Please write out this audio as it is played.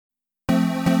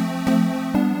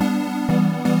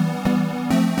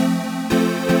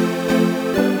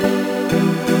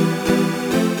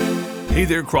Hey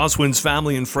there, Crosswinds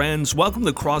family and friends. Welcome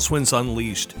to Crosswinds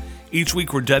Unleashed. Each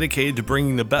week we're dedicated to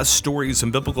bringing the best stories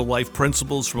and biblical life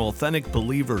principles from authentic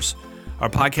believers.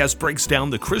 Our podcast breaks down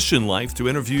the Christian life through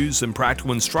interviews and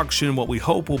practical instruction in what we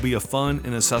hope will be a fun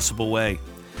and accessible way.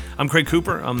 I'm Craig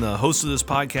Cooper. I'm the host of this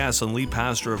podcast and lead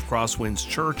pastor of Crosswinds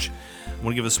Church. I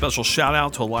want to give a special shout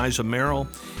out to Elijah Merrill,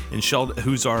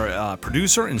 who's our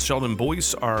producer, and Sheldon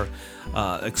Boyce, our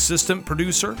assistant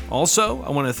producer. Also, I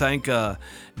want to thank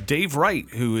Dave Wright,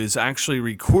 who is actually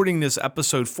recording this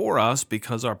episode for us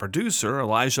because our producer,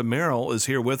 Elijah Merrill, is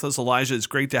here with us. Elijah, it's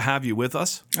great to have you with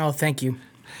us. Oh, thank you.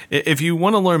 If you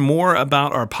want to learn more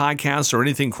about our podcast or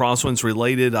anything Crosswinds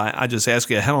related, I just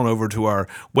ask you to head on over to our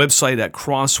website at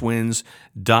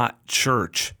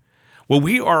crosswinds.church. Well,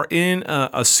 we are in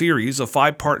a series, a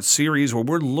 5-part series, where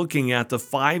we're looking at the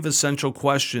 5 essential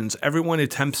questions everyone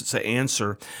attempts to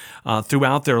answer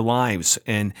throughout their lives.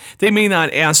 And they may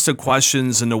not ask the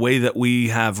questions in the way that we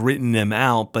have written them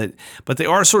out, but they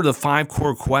are sort of 5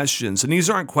 core questions. And these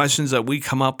aren't questions that we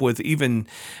come up with even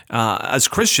as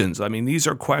Christians. I mean, these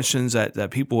are questions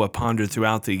that people have pondered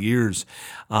throughout the years.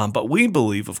 But we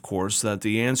believe, of course, that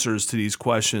the answers to these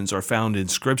questions are found in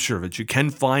Scripture, that you can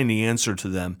find the answer to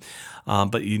them.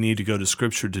 But you need to go to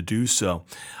Scripture to do so.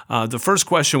 The first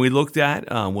question we looked at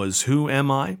was, who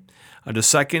am I? The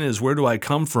second is, where do I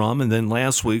come from? And then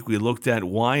last week we looked at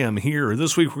why I'm here.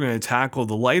 This week we're going to tackle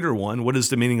the lighter one, what is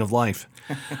the meaning of life?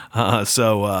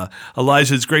 So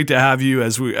Elijah, it's great to have you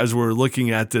as we're looking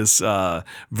at this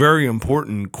very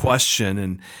important question.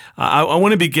 And I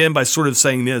want to begin by sort of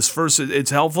saying this. First, it's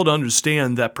helpful to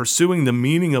understand that pursuing the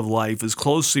meaning of life is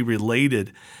closely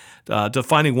related to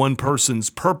finding one person's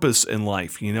purpose in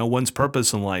life, one's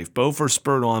purpose in life. Both are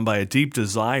spurred on by a deep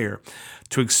desire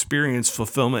to experience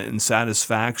fulfillment and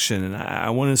satisfaction. And I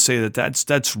want to say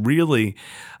that's really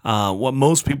what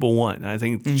most people want. And I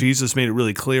think Jesus made it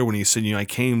really clear when he said, I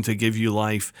came to give you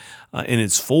life in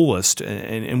its fullest.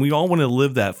 And we all want to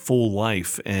live that full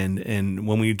life. And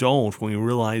when we don't, when we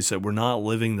realize that we're not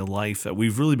living the life that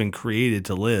we've really been created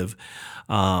to live,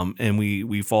 and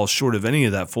we fall short of any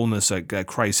of that fullness that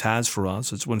Christ has for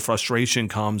us, it's when frustration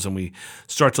comes and we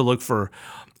start to look for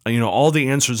all the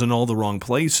answers in all the wrong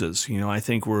places. I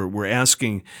think we're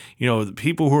asking, the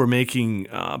people who are making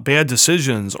bad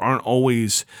decisions aren't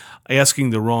always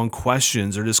asking the wrong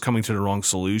questions. They're just coming to the wrong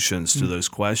solutions to those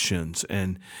questions.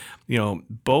 And,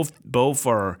 both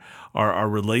are our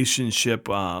relationship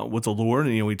with the Lord.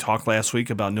 And, we talked last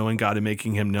week about knowing God and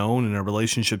making Him known, and our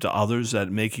relationship to others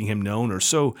that making Him known are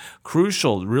so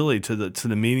crucial, really, to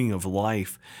the meaning of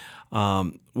life.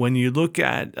 When you look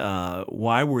at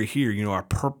why we're here, our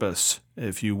purpose,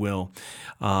 if you will,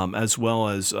 as well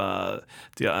as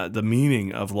the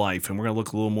meaning of life, and we're going to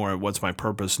look a little more at what's my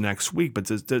purpose next week, but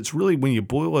that's really, when you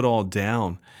boil it all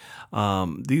down,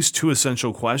 these 2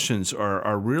 essential questions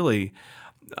are really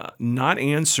not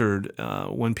answered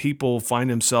when people find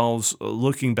themselves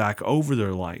looking back over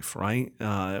their life, right?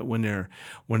 When they're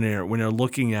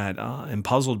looking at and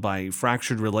puzzled by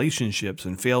fractured relationships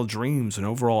and failed dreams and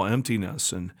overall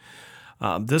emptiness. And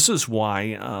this is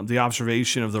why the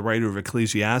observation of the writer of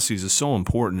Ecclesiastes is so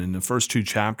important. In the first 2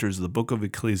 chapters of the book of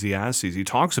Ecclesiastes, he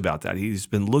talks about that. He's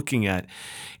been looking at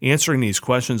answering these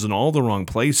questions in all the wrong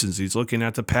places. He's looking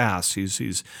at the past.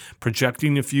 He's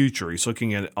projecting the future. He's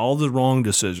looking at all the wrong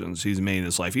decisions he's made in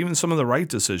his life, even some of the right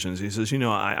decisions. He says,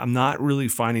 I'm not really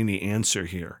finding the answer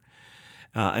here.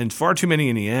 And far too many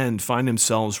in the end find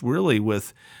themselves really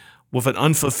with an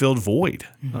unfulfilled void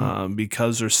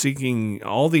because they're seeking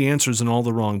all the answers in all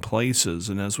the wrong places.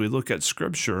 And as we look at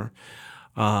Scripture,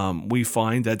 we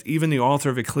find that even the author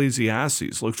of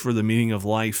Ecclesiastes looked for the meaning of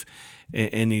life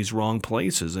in these wrong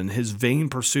places. And his vain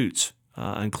pursuits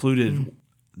included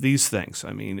these things.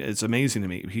 I mean, it's amazing to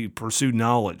me. He pursued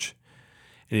knowledge,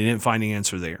 and he didn't find the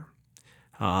answer there.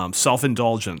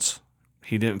 Self-indulgence.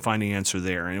 He didn't find the answer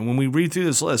there. And when we read through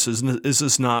this list, is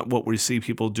this not what we see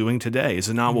people doing today? Is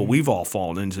it not what we've all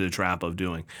fallen into the trap of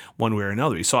doing one way or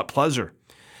another? He sought pleasure,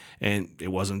 and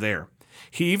it wasn't there.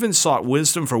 He even sought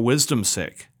wisdom for wisdom's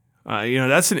sake.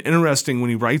 That's an interesting,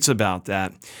 when he writes about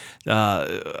that,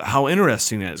 how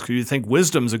interesting that is. Because you think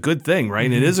wisdom's a good thing, right?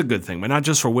 And it is a good thing, but not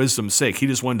just for wisdom's sake. He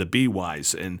just wanted to be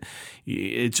wise, and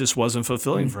it just wasn't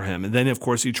fulfilling for him. And then, of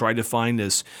course, he tried to find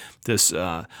this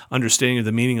understanding of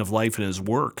the meaning of life in his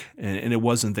work, and it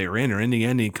wasn't therein. Or in the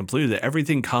end, he concluded that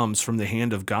everything comes from the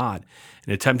hand of God,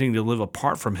 and attempting to live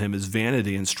apart from Him is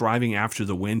vanity and striving after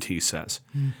the wind, he says.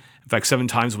 In fact, 7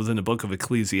 times within the book of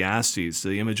Ecclesiastes,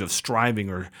 the image of striving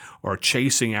or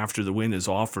chasing after the wind is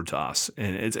offered to us.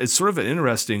 And it's sort of an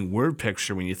interesting word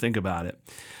picture when you think about it.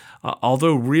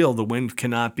 Although real, the wind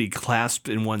cannot be clasped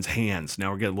in one's hands.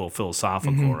 Now we're getting a little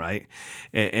philosophical, right?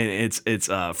 And it's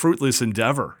a fruitless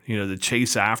endeavor, to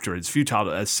chase after. It's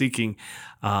futile as seeking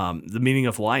the meaning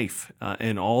of life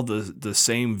and all the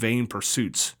same vain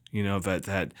pursuits,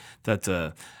 that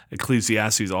the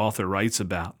Ecclesiastes author writes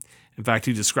about. In fact,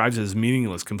 he describes it as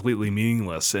meaningless, completely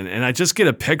meaningless. And I just get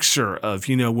a picture of,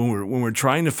 when we're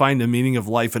trying to find the meaning of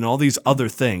life and all these other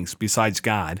things besides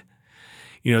God.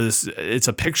 It's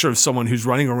a picture of someone who's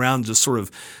running around just sort of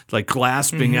like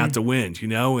grasping at the wind,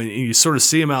 and you sort of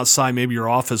see him outside, maybe your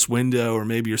office window, or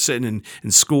maybe you're sitting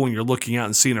in school and you're looking out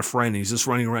and seeing a friend and he's just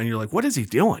running around. And you're like, what is he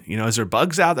doing? Is there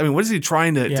bugs out? I mean, what is he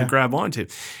trying to grab onto?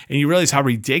 And you realize how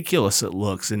ridiculous it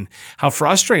looks and how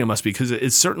frustrating it must be, because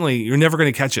it's certainly, you're never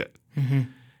going to catch it.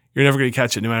 You're never going to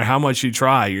catch it. No matter how much you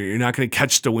try, you're not going to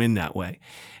catch the wind that way.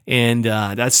 And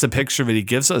that's the picture that he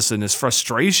gives us, and this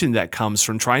frustration that comes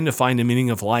from trying to find the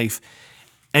meaning of life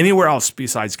anywhere else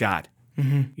besides God.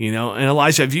 And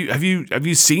Elijah, have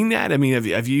you seen that? I mean,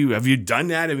 have you done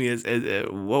that? I mean,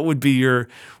 what would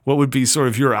be sort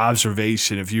of your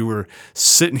observation if you were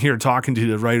sitting here talking to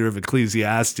the writer of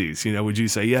Ecclesiastes? Would you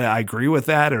say, yeah, I agree with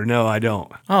that, or no, I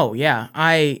don't? Oh yeah,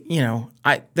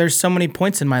 there's so many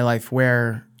points in my life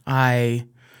where I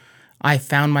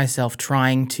found myself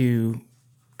trying to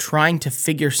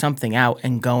figure something out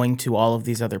and going to all of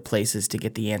these other places to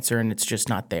get the answer, and it's just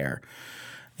not there.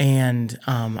 And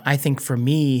I think for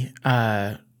me,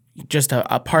 just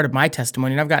a part of my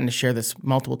testimony, and I've gotten to share this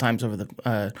multiple times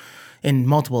in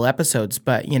multiple episodes,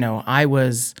 but I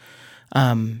was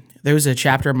there was a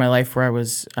chapter of my life where I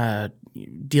was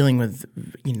dealing with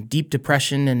deep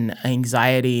depression and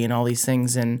anxiety and all these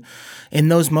things, and in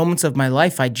those moments of my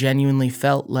life, I genuinely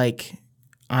felt like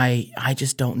I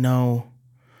just don't know.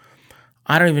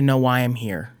 I don't even know why I'm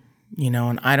here,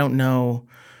 and I don't know,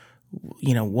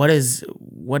 what's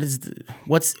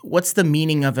the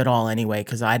meaning of it all anyway?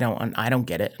 Because I don't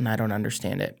get it and I don't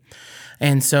understand it.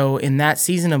 And so in that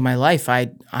season of my life,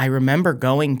 I remember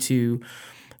going to,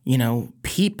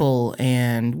 people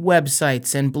and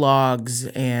websites and blogs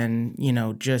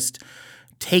and just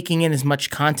taking in as much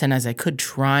content as I could,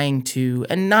 trying to,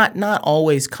 and not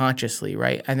always consciously,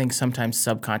 right? I think sometimes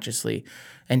subconsciously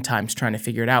and times trying to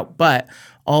figure it out, but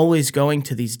always going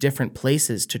to these different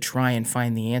places to try and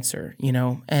find the answer,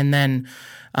 and then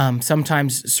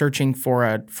sometimes searching for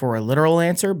a literal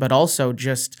answer, but also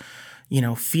just,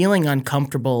 feeling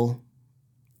uncomfortable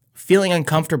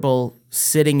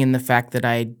sitting in the fact that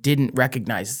I didn't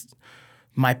recognize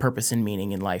my purpose and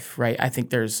meaning in life, right? I think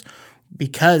there's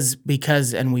because,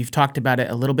 and we've talked about it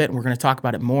a little bit, and we're going to talk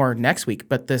about it more next week,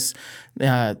 but this,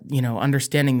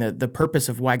 understanding the purpose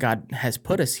of why God has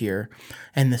put us here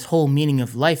and this whole meaning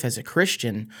of life as a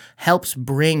Christian helps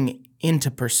bring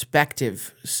into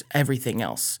perspective everything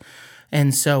else.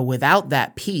 And so without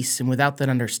that peace and without that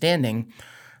understanding,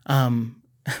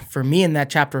 for me in that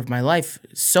chapter of my life,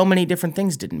 so many different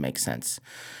things didn't make sense.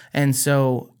 And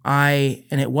so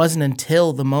it wasn't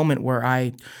until the moment where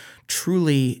I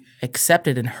truly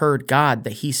accepted and heard God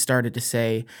that he started to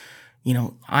say,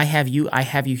 I have you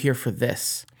here for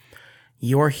this.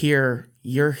 You're here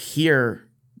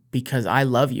because I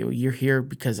love you. You're here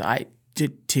because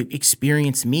to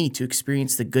experience me, to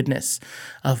experience the goodness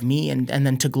of me and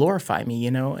then to glorify me,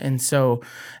 And so,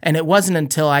 and it wasn't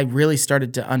until I really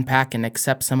started to unpack and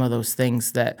accept some of those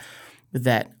things that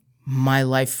my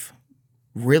life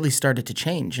really started to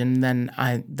change. And then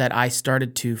I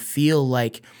started to feel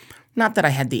like, not that I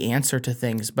had the answer to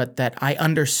things, but that I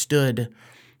understood.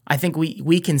 I think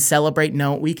we can celebrate.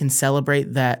 No, we can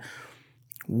celebrate that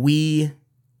we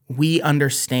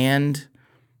understand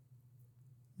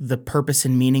the purpose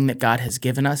and meaning that God has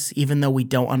given us, even though we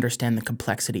don't understand the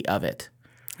complexity of it.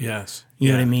 Yes. You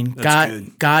know what I mean?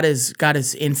 God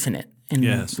is infinite. And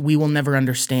yes. we will never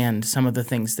understand some of the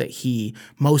things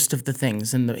most of the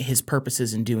things and his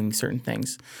purposes in doing certain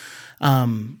things.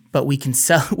 But we can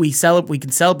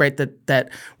celebrate that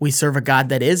we serve a God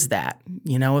that is that.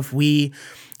 If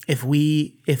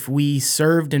we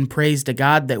served and praised a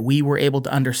God that we were able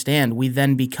to understand, we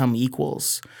then become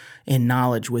equals in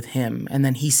knowledge with him, and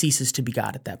then he ceases to be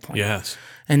God at that point. Yes.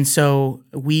 And so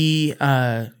we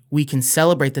can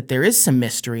celebrate that there is some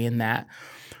mystery in that,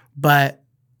 but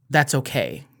that's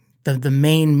okay. The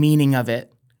main meaning of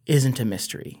it isn't a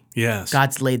mystery. Yes.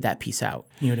 God's laid that piece out.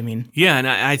 You know what I mean? Yeah, and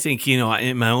I think,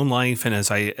 in my own life and as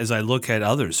I look at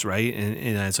others, right,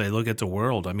 and as I look at the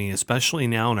world, I mean, especially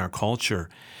now in our culture,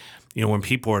 when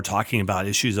people are talking about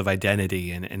issues of identity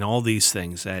and all these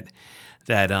things that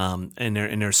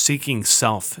they're seeking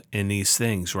self in these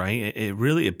things, right?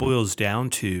 It boils down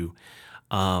to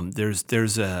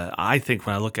I think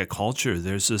when I look at culture,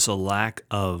 there's just a lack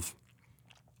of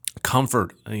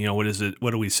comfort. What is it?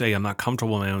 What do we say? I'm not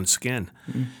comfortable in my own skin.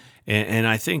 And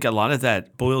I think a lot of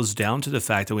that boils down to the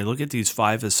fact that we look at these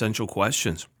 5 essential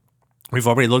questions. We've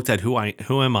already looked at who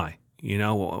am I?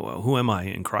 Who am I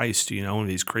in Christ? And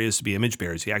He's created us to be image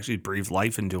bearers. He actually breathed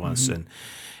life into us,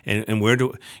 and where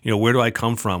do I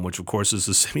come from? Which of course is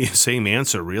the same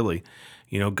answer, really.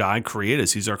 God created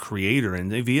us. He's our creator,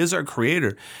 and if He is our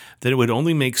creator, then it would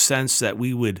only make sense that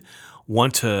we would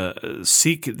want to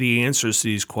seek the answers to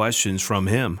these questions from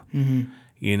Him.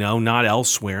 Not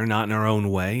elsewhere, not in our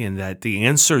own way, and that the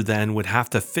answer then would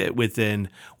have to fit within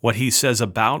what He says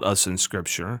about us in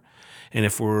Scripture. And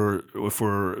if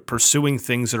we're pursuing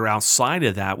things that are outside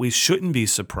of that, we shouldn't be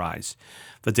surprised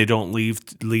that they don't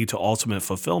lead to ultimate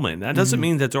fulfillment. That doesn't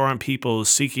mean that there aren't people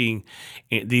seeking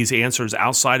these answers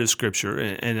outside of Scripture,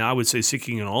 and I would say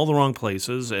seeking in all the wrong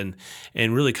places and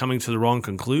really coming to the wrong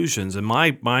conclusions. And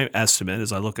my estimate,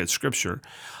 as I look at Scripture,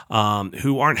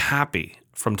 who aren't happy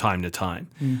from time to time,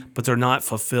 but they're not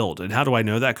fulfilled. And how do I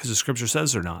know that? Because the Scripture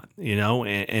says they're not.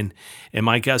 And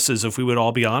my guess is, if we would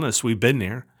all be honest, we've been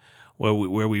there,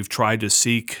 where we've tried to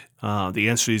seek the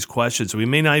answer to these questions. We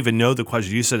may not even know the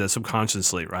question. You said that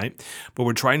subconsciously, right? But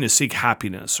we're trying to seek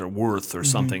happiness or worth or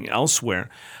something elsewhere,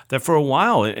 that for a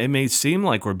while it may seem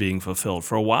like we're being fulfilled.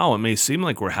 For a while it may seem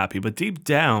like we're happy, but deep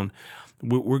down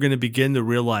we're going to begin to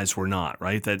realize we're not,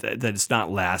 right? That it's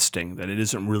not lasting, that it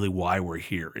isn't really why we're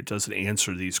here. It doesn't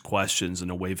answer these questions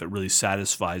in a way that really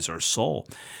satisfies our soul.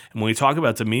 And when we talk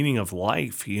about the meaning of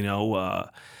life, many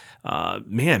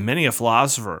a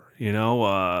philosopher,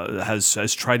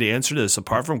 has tried to answer this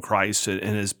apart from Christ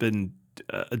and has been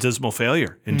a dismal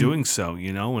failure in doing so,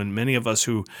 and many of us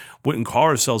who wouldn't call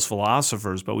ourselves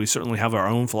philosophers, but we certainly have our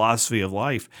own philosophy of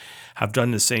life, have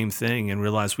done the same thing and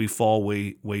realize we fall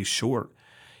way, way short,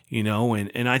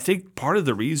 and I think part of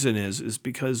the reason is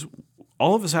because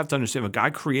all of us have to understand that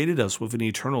God created us with an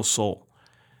eternal soul,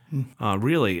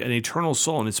 really an eternal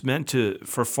soul, and it's meant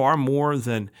for far more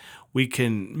than we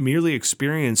can merely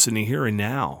experience in the here and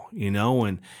now,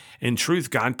 and in truth,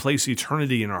 God placed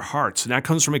eternity in our hearts. And that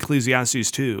comes from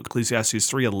Ecclesiastes 2,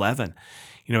 Ecclesiastes 3:11.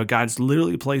 God's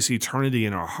literally placed eternity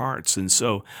in our hearts. And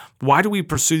so why do we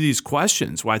pursue these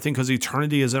questions? Well, I think because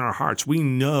eternity is in our hearts. We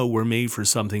know we're made for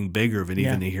something bigger than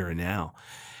even the here and now.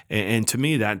 And to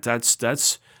me,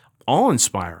 that's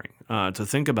awe-inspiring to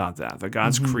think about that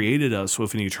God's created us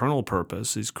with an eternal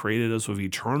purpose. He's created us with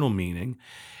eternal meaning.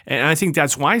 And I think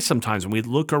that's why sometimes when we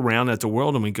look around at the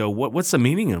world and we go, what's the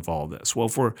meaning of all this? Well,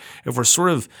 if we're sort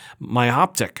of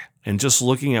myopic and just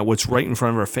looking at what's right in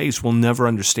front of our face, we'll never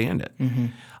understand it.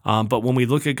 But when we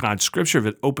look at God's Scripture,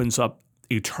 it opens up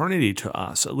eternity to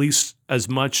us, at least as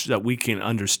much that we can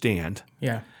understand.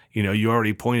 Yeah. You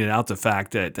already pointed out the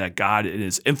fact that God, in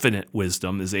His infinite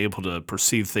wisdom, is able to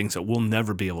perceive things that we'll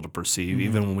never be able to perceive,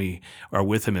 even when we are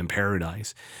with Him in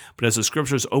paradise. But as the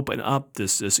Scriptures open up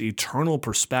this eternal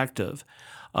perspective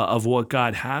of what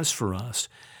God has for us,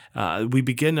 we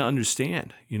begin to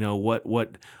understand,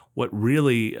 what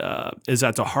really is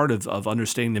at the heart of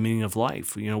understanding the meaning of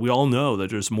life. We all know that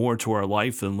there's more to our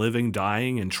life than living,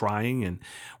 dying, and trying. And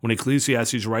when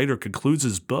Ecclesiastes writer concludes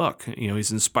his book,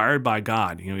 he's inspired by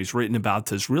God. He's written about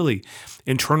this really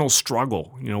internal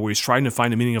struggle, where he's trying to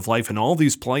find the meaning of life in all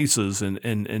these places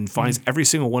and finds every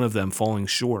single one of them falling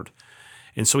short.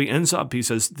 And so he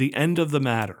says, the end of the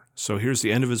matter. So here's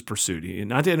the end of his pursuit.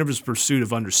 Not the end of his pursuit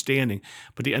of understanding,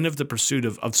 but the end of the pursuit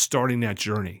of starting that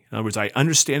journey. In other words, I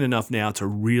understand enough now to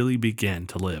really begin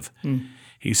to live.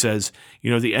 He says,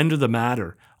 the end of the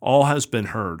matter, all has been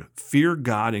heard. Fear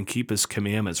God and keep His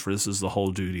commandments, for this is the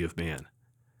whole duty of man.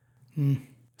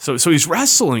 So he's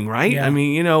wrestling, right? Yeah. I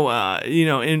mean,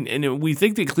 and we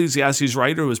think the Ecclesiastes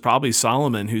writer was probably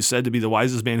Solomon, who's said to be the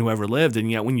wisest man who ever lived. And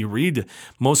yet when you read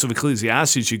most of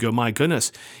Ecclesiastes, you go, my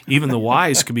goodness, even the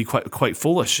wise can be quite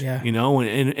foolish, Yeah.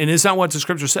 And is that what the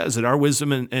Scripture says? That our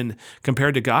wisdom and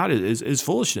compared to God is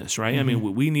foolishness, right? I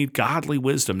mean, we need godly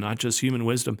wisdom, not just human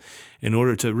wisdom, in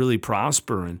order to really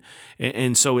prosper.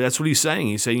 And so that's what he's saying.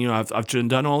 He's saying, I've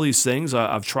done all these things.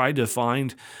 I've tried to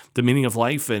find the meaning of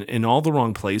life in all the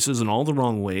wrong places and all the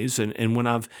wrong ways. And when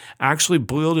I've actually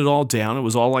boiled it all down, it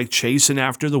was all like chasing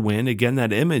after the wind. Again,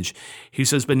 that image. He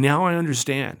says, but now I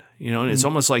understand, and it's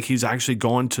almost like he's actually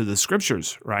gone to the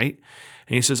Scriptures, right?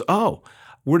 And he says,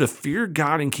 we're to fear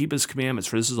God and keep His commandments,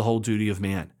 for this is the whole duty of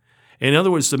man. In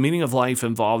other words, the meaning of life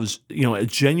involves, a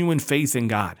genuine faith in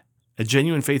God. A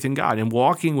genuine faith in God and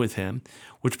walking with Him,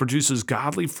 which produces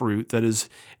godly fruit that is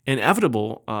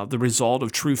inevitable, the result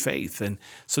of true faith. And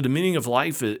so the meaning of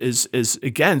life is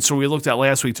again, so we looked at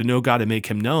last week, to know God and make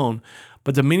Him known,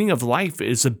 But the meaning of life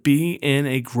is to be in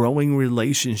a growing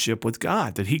relationship with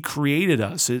God, that He created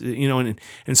us. And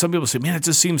some people say, man, it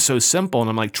just seems so simple. And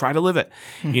I'm like, try to live it.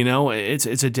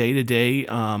 It's a day-to-day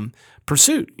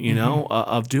pursuit,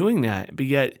 of doing that. But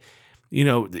yet,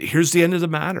 here's the end of the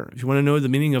matter. If you want to know the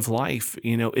meaning of life,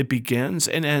 it begins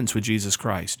and ends with Jesus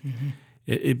Christ.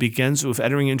 It begins with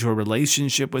entering into a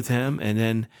relationship with Him and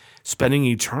then spending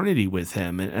eternity with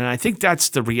Him. And I think that's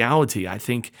the reality. I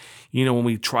think, when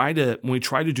we try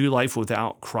to do life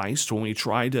without Christ, when we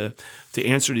try to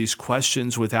answer these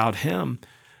questions without Him,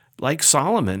 like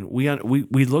Solomon, we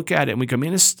look at it and we go,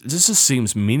 man, this just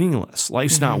seems meaningless.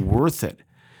 Life's not worth it.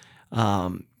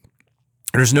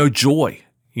 There's no joy.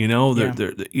 We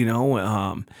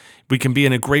can be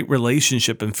in a great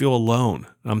relationship and feel alone.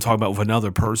 I'm talking about with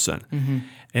another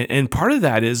person. And part of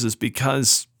that is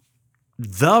because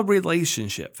the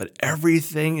relationship that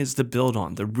everything is to build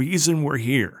on, the reason we're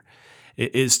here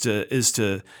is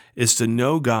to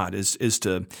know God, is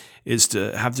to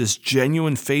have this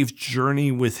genuine faith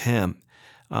journey with Him.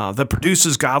 That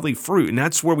produces godly fruit. And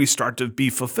that's where we start to be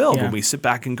fulfilled when we sit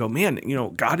back and go, man,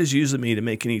 God is using me to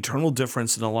make an eternal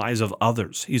difference in the lives of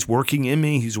others. He's working in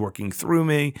me. He's working through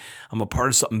me. I'm a part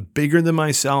of something bigger than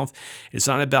myself. It's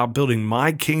not about building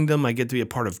my kingdom. I get to be a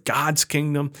part of God's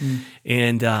kingdom.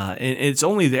 And it's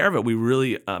only there that we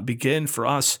really begin for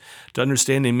us to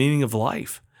understand the meaning of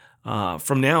life.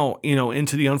 From now,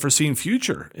 into the unforeseen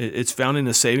future. It's found in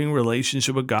a saving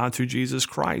relationship with God through Jesus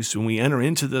Christ. When we enter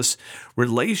into this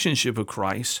relationship with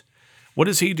Christ, what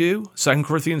does He do? 2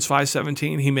 Corinthians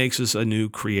 5:17, He makes us a new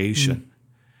creation.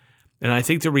 And I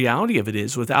think the reality of it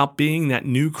is, without being that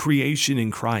new creation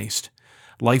in Christ,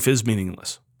 life is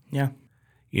meaningless. Yeah.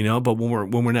 But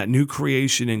when we're that new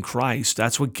creation in Christ,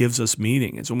 that's what gives us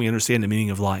meaning. It's when we understand the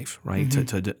meaning of life, right?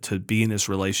 To be in this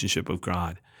relationship with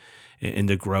God and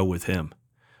to grow with Him.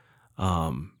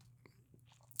 The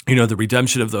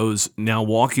redemption of those now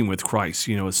walking with Christ,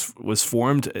 was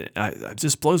formed, it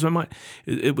just blows my mind.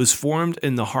 It was formed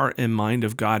in the heart and mind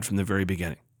of God from the very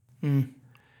beginning.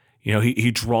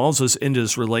 He draws us into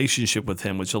this relationship with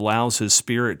Him, which allows His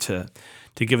Spirit to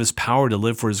give us power to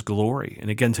live for His glory.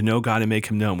 And again, to know God and make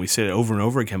Him known. We say it over and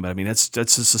over again, but I mean, that's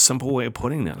just a simple way of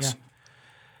putting this.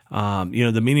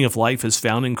 The meaning of life is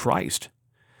found in Christ,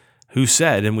 who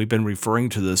said, and we've been referring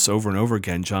to this over and over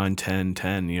again, John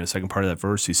 10:10, second part of that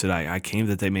verse, He said, I came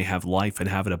that they may have life and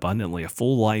have it abundantly. A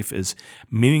full life is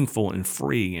meaningful and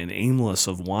free and aimless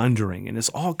of wandering. And this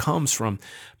all comes from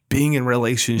being in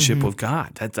relationship with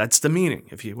God. That's the meaning.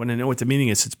 If you want to know what the meaning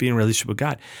is, it's being in relationship with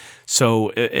God.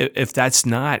 So if that's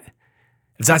not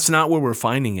where we're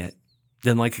finding it,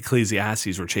 then like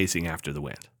Ecclesiastes, we're chasing after the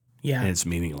wind. Yeah. And it's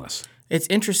meaningless. It's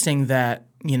interesting that,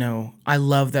 I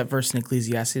love that verse in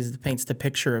Ecclesiastes that paints the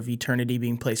picture of eternity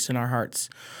being placed in our hearts,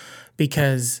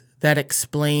 because that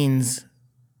explains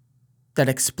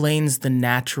the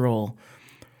natural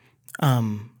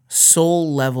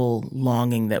soul level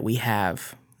longing that we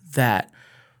have, that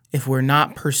if we're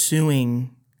not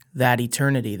pursuing that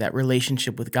eternity, that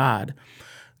relationship with God,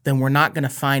 then we're not going to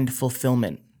find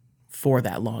fulfillment for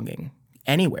that longing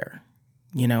anywhere.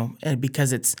 And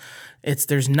because it's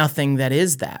there's nothing that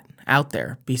is that out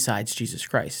there besides Jesus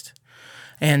Christ.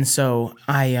 And so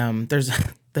there's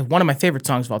one of my favorite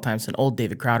songs of all time. It's an old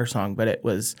David Crowder song, but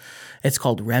it's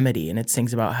called Remedy, and it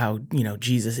sings about how,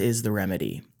 Jesus is the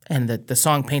remedy. And the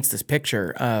song paints this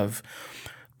picture of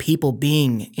people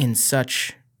being in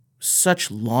such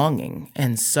longing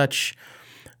and such,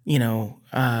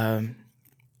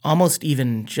 almost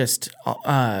even just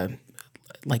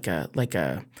like a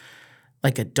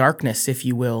darkness, if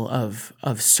you will,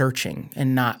 of searching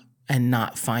and not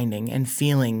finding, and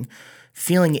feeling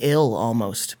ill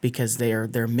almost because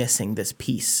they're missing this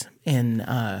piece. And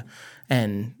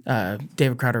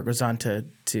David Crowder goes on to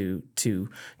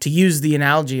use the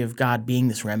analogy of God being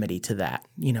this remedy to that.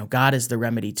 God is the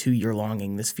remedy to your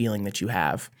longing, this feeling that you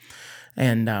have,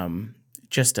 and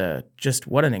just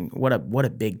what a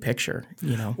big picture.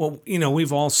 Well,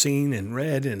 we've all seen and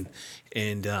read and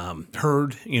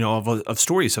heard, of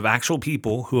stories of actual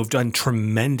people who have done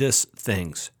tremendous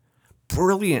things,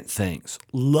 brilliant things,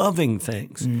 loving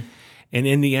things, and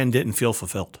in the end didn't feel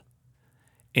fulfilled.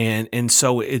 And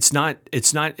so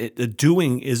the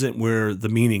doing isn't where the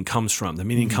meaning comes from. The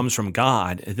meaning comes from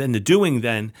God. And then the doing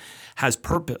then has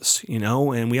purpose,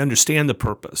 and we understand the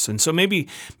purpose. And so maybe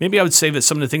I would say that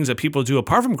some of the things that people do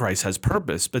apart from Christ has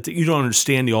purpose, but that you don't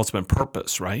understand the ultimate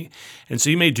purpose, right? And so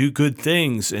you may do good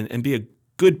things and be a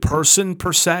good person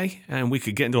per se, and we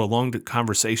could get into a long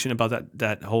conversation about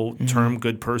that whole term,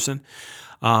 good person.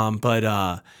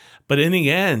 But in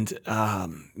the end,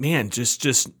 man,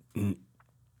 just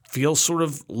feel sort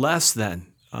of less than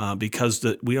because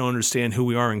we don't understand who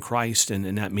we are in Christ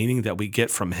and that meaning that we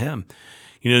get from Him.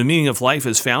 The meaning of life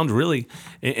is found really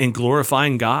in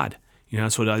glorifying God.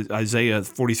 That's what Isaiah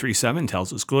 43:7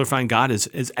 tells us. Glorifying God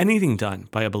is anything done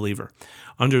by a believer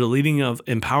under the leading of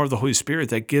and power of the Holy Spirit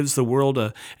that gives the world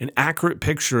an accurate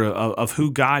picture of who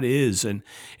God is and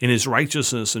in His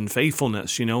righteousness and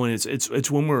faithfulness. And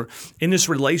it's when we're in this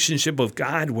relationship with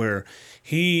God where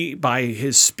He, by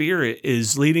His Spirit,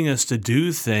 is leading us to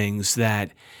do things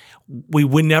that we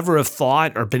would never have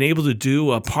thought or been able to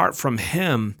do apart from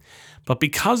Him. But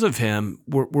because of Him,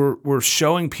 we're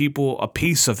showing people a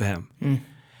piece of Him.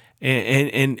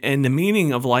 And the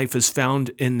meaning of life is found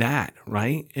in that,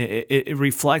 right? It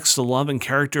reflects the love and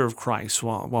character of Christ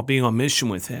while being on mission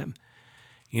with Him.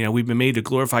 We've been made to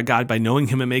glorify God by knowing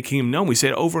Him and making Him known. We say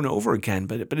it over and over again,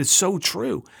 but it's so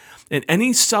true. And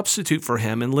any substitute for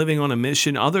Him and living on a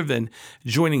mission other than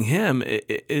joining Him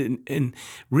and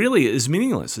really is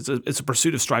meaningless. It's a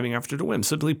pursuit of striving after to win.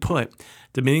 Simply put,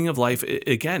 the meaning of life,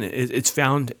 again, it's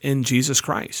found in Jesus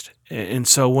Christ. And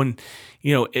so when,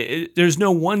 there's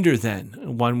no wonder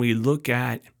then when we look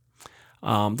at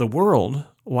the world,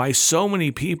 why so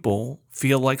many people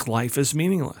feel like life is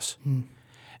meaningless.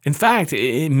 In fact,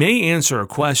 it may answer a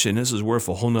question. This is worth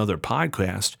a whole nother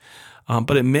podcast.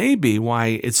 But it may be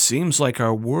why it seems like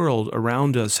our world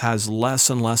around us has less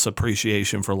and less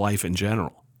appreciation for life in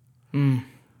general.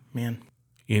 Man.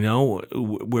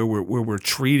 Where we're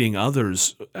treating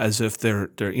others as if they're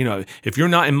if you're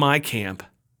not in my camp,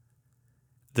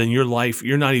 then your life,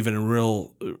 you're not even a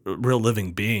real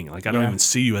living being. Like I don't even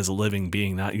see you as a living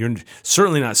being. You're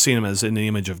certainly not seeing them as in the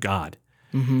image of God.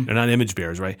 They're not image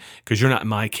bearers, right? Because you're not in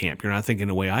my camp. You're not thinking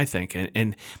the way I think.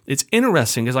 And it's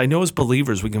interesting because I know as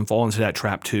believers we can fall into that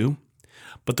trap too,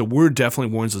 but the Word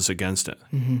definitely warns us against it.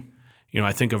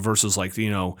 I think of verses like,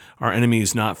 our enemy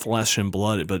is not flesh and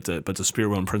blood, but the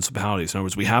spirit and principalities. In other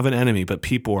words, we have an enemy, but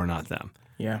people are not them.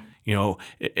 Yeah.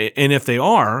 And if they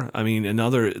are,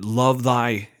 another love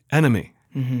thy enemy.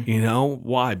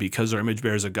 Why? Because they're image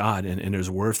bearers of God and there's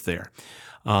worth there.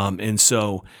 And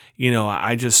so,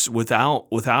 I just without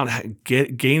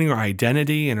gaining our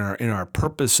identity and our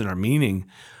purpose and our meaning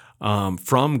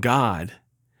from God,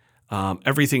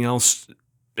 everything else,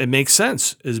 it makes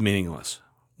sense, is meaningless.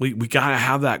 We got to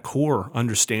have that core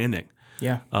understanding.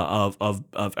 Of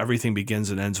everything begins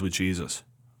and ends with Jesus.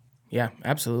 Yeah,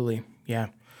 absolutely. Yeah,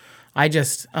 I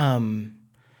just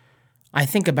I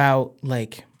think about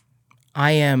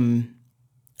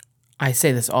I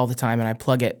say this all the time, and I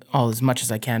plug it all as much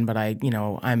as I can. But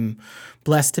I'm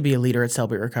blessed to be a leader at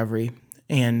Celebrate Recovery,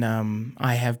 and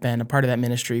I have been a part of that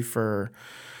ministry for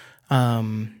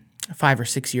 5 or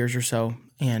 6 years or so.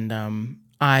 And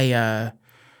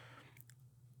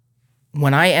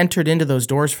when I entered into those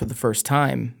doors for the first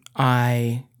time,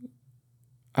 I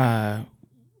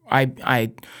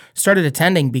started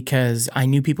attending because I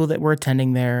knew people that were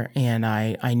attending there, and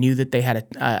I knew that they had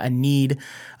a need,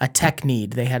 a tech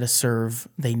need. They had to serve.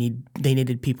 They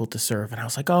needed people to serve, and I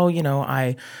was like,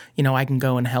 I can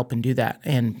go and help and do that.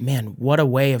 And man, what a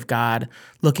way of God,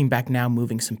 looking back now,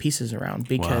 moving some pieces around,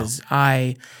 because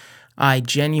I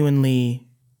genuinely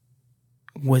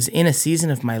was in a season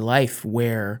of my life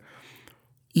where,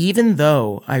 even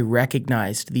though I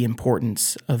recognized the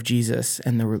importance of Jesus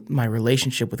and my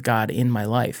relationship with God in my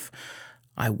life,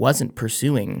 I wasn't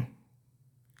pursuing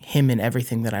Him in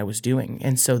everything that I was doing.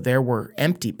 And so there were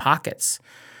empty pockets,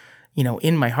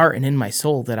 in my heart and in my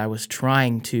soul that I was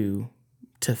trying to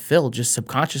fill just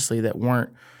subconsciously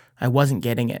I wasn't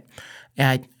getting it.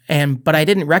 But I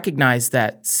didn't recognize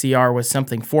that CR was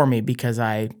something for me because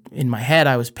in my head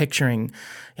I was picturing,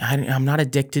 I'm not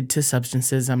addicted to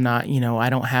substances. I'm not, I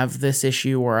don't have this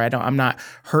issue, or I'm not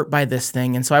hurt by this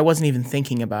thing. And so I wasn't even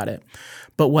thinking about it.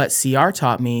 But what CR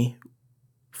taught me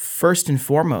first and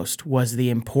foremost was the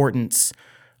importance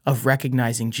of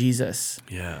recognizing Jesus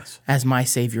as my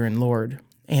Savior and Lord,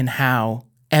 and how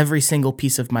every single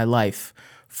piece of my life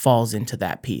falls into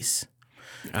that piece.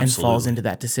 Absolutely. And falls into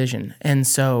that decision. And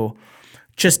so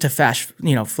just to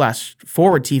flash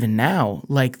forward to even now,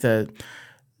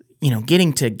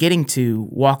 getting to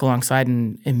walk alongside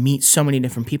and meet so many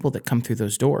different people that come through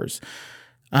those doors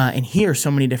and hear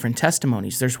so many different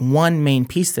testimonies. There's one main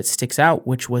piece that sticks out,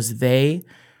 which was they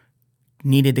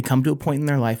needed to come to a point in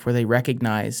their life where they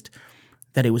recognized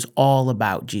that it was all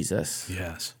about Jesus.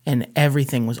 Yes. And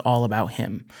everything was all about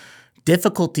Him.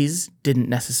 Difficulties didn't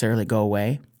necessarily go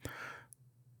away,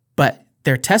 but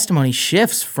their testimony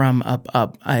shifts from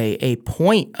a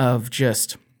point of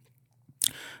just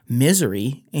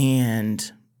misery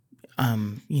and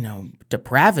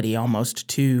depravity almost,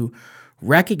 to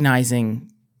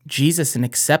recognizing Jesus and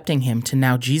accepting him to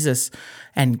now Jesus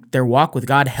and their walk with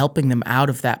God helping them out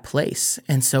of that place.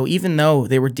 And so even though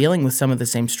they were dealing with some of the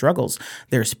same struggles,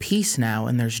 there's peace now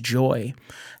and there's joy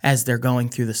as they're going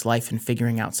through this life and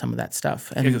figuring out some of that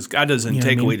stuff. And because God doesn't you know what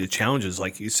take I mean? away the challenges,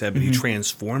 like you said, but he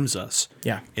transforms us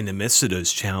Yeah. in the midst of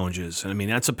those challenges. And I mean,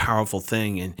 that's a powerful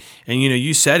thing. And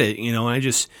you said it, I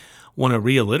just want to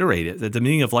reiterate it, that the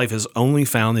meaning of life is only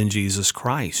found in Jesus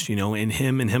Christ, in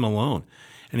him and him alone.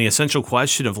 And the essential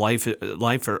question of life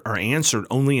are answered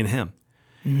only in him.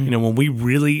 When we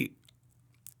really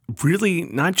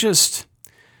not just,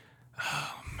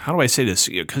 how do I say this?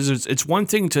 Because it's one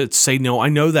thing to say, no, I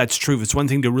know that's truth. It's one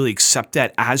thing to really accept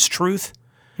that as truth.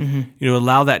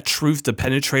 Allow that truth to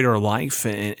penetrate our life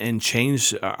and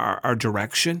change our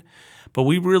direction. But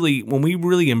when we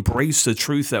really embrace the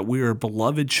truth that we are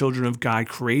beloved children of God,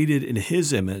 created in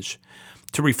his image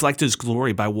to reflect his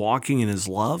glory by walking in his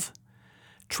love,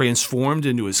 transformed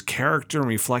into his character and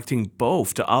reflecting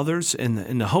both to others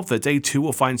in the hope that they too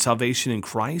will find salvation in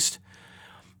Christ,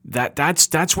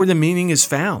 that's where the meaning is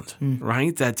found,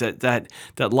 right? That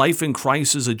life in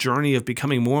Christ is a journey of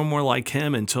becoming more and more like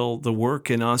him until the work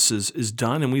in us is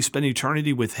done and we spend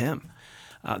eternity with him.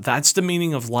 That's the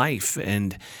meaning of life.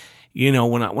 And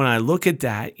when I look at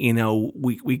that,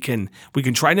 we can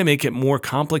try to make it more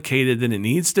complicated than it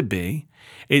needs to be.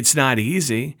 It's not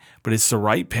easy, but it's the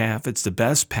right path. It's the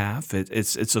best path.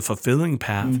 It's a fulfilling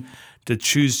path to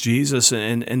choose Jesus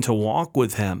and to walk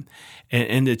with him,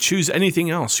 and to choose anything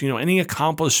else. Any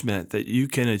accomplishment that you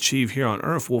can achieve here on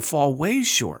earth will fall way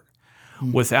short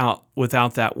without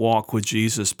that walk with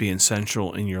Jesus being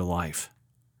central in your life.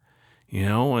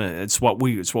 It's what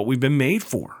we've been made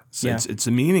for. It's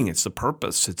the meaning. It's the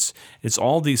purpose. It's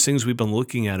all these things we've been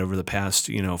looking at over the past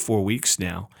 4 weeks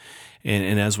now.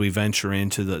 And as we venture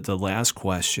into the last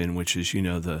question, which is,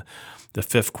 the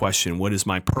fifth question, what is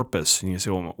my purpose? And you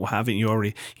say, well, haven't you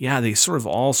already? Yeah, they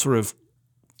all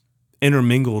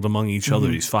intermingled among each other,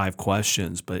 these 5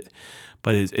 questions. But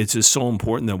it's just so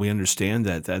important that we understand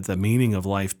that the meaning of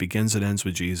life begins and ends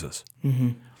with Jesus.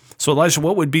 So, Elijah,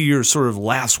 what would be your sort of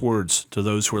last words to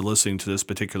those who are listening to this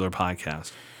particular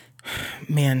podcast?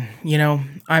 Man,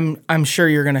 I'm sure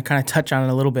you're going to kind of touch on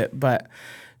it a little bit, but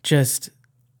just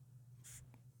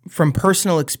from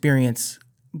personal experience,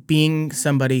 being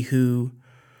somebody who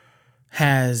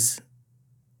has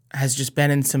just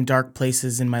been in some dark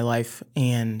places in my life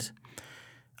and,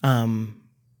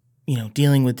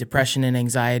 dealing with depression and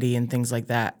anxiety and things like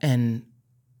that, and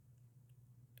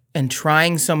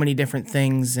trying so many different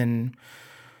things and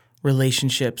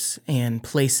relationships and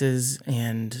places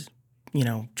and,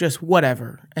 just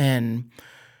whatever, and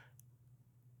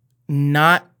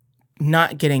not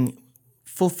getting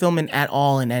fulfillment at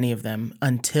all in any of them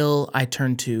until I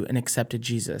turned to and accepted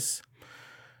Jesus.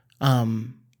 That's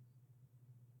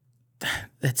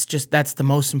the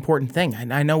most important thing.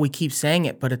 I know we keep saying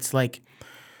it, but it's like,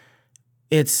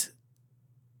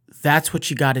 that's what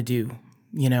you got to do,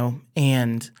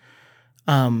 and,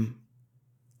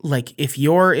 like if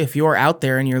you're out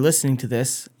there and you're listening to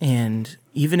this, and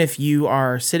even if you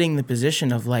are sitting in the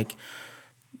position of like,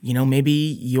 maybe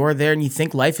you're there and you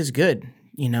think life is good,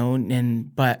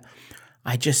 but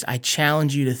I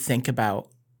challenge you to think about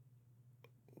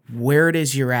where it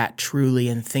is you're at truly,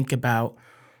 and think about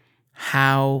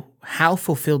how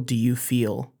fulfilled do you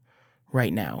feel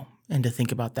right now, and to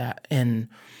think about that. And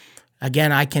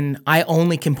again, I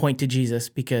only can point to Jesus,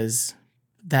 because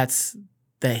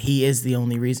he is the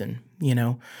only reason,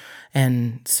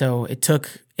 and so it took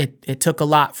a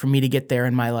lot for me to get there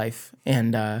in my life.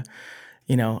 And I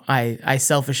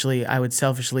would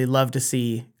selfishly love to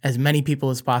see as many people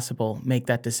as possible make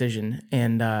that decision.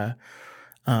 And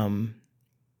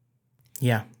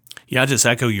yeah. I'll just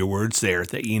echo your words there.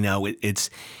 That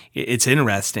it's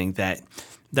interesting that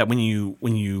when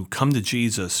you come to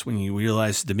Jesus, when you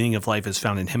realize the meaning of life is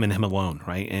found in him and him alone,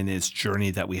 right, and his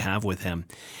journey that we have with him,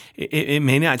 it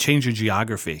may not change your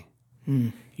geography.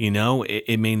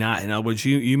 It may not. In other words,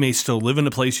 you may still live in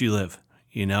the place you live,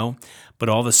 but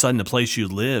all of a sudden the place you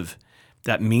live,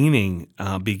 that meaning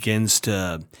begins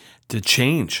to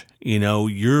change,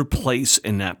 your place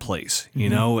in that place,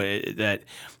 when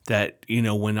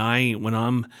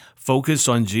I'm focused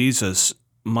on Jesus,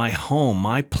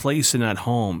 my place in that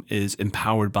home is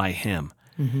empowered by him.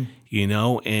 And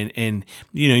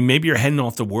maybe you're heading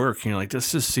off to work and you're like,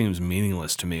 this just seems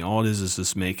meaningless to me. All it is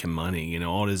just making money.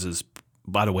 All it is,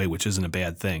 by the way, which isn't a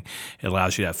bad thing. It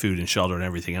allows you to have food and shelter and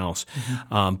everything else.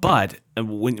 But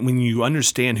when you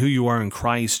understand who you are in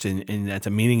Christ, and that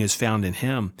the meaning is found in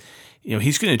him,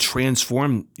 He's going to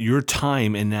transform your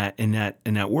time in that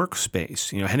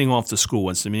workspace. Heading off to school.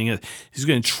 What's the meaning of it? He's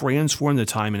going to transform the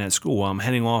time in that school while I'm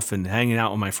heading off and hanging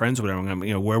out with my friends, or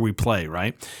whatever. Where we play,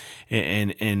 right?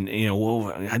 And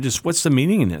what's the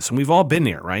meaning in this? And we've all been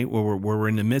there, right? Where we're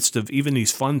in the midst of even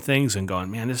these fun things and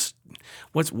going, man,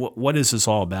 what is this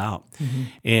all about?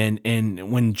 Mm-hmm.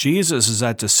 And when Jesus is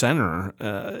at the center,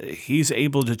 he's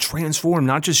able to transform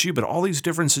not just you, but all these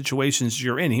different situations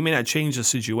you're in. He may not change the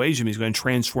situation, but he's going to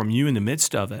transform you in the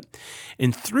midst of it.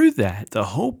 And through that, the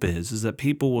hope is that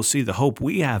people will see the hope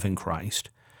we have in Christ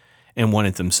and want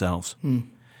it themselves.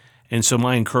 And so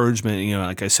my encouragement,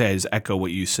 like I say, is echo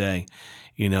what you say.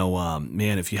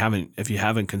 Man, if you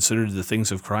haven't considered the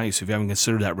things of Christ, if you haven't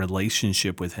considered that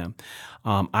relationship with Him,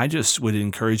 I just would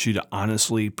encourage you to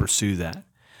honestly pursue that.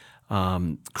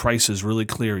 Christ is really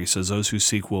clear. He says, "Those who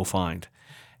seek will find,"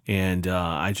 and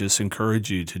I just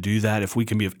encourage you to do that. If we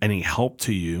can be of any help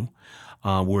to you,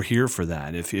 we're here for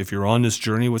that. If you're on this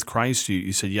journey with Christ,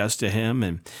 you said yes to Him,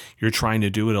 and you're trying to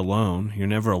do it alone. You're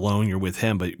never alone. You're with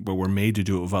Him, but we're made to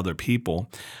do it with other people.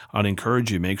 I'd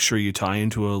encourage you, make sure you tie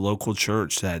into a local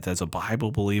church that's a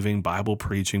Bible-believing,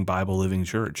 Bible-preaching, Bible-living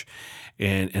church,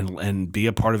 and be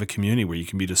a part of a community where you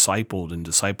can be discipled and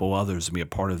disciple others and be a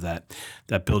part of that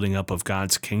building up of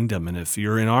God's kingdom. And if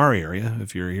you're in our area,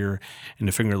 if you're here in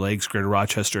the Finger Lakes, Greater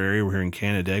Rochester area, we're here in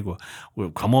Canandaigua, we'll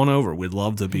come on over. We'd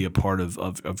love to be a part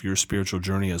of your spiritual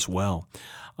journey as well.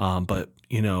 But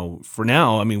for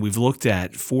now, we've looked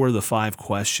at 4 of the 5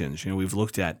 questions. We've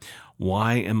looked at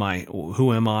why am I,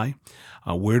 who am I,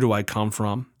 where do I come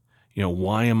from,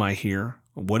 why am I here?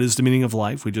 What is the meaning of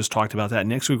life? We just talked about that.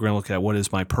 Next week, we're going to look at what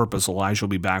is my purpose. Elijah will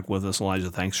be back with us. Elijah,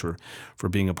 thanks for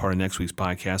being a part of next week's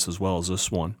podcast as well as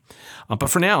this one. But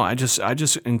for now, I just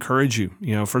encourage you,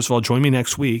 first of all, join me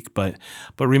next week. But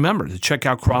remember to check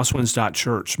out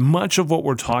crosswinds.church. Much of what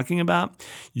we're talking about,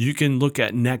 you can look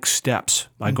at next steps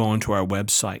by going to our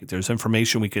website. There's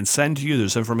information we can send to you.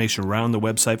 There's information around the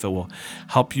website that will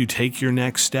help you take your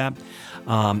next step.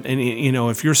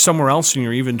 If you're somewhere else and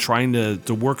you're even trying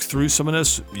to work through some of this,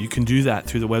 you can do that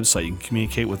through the website. You can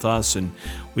communicate with us, and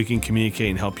we can communicate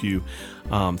and help you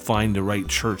find the right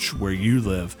church where you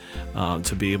live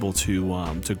to be able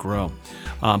to grow.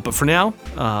 But for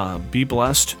now, be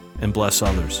blessed and bless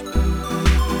others.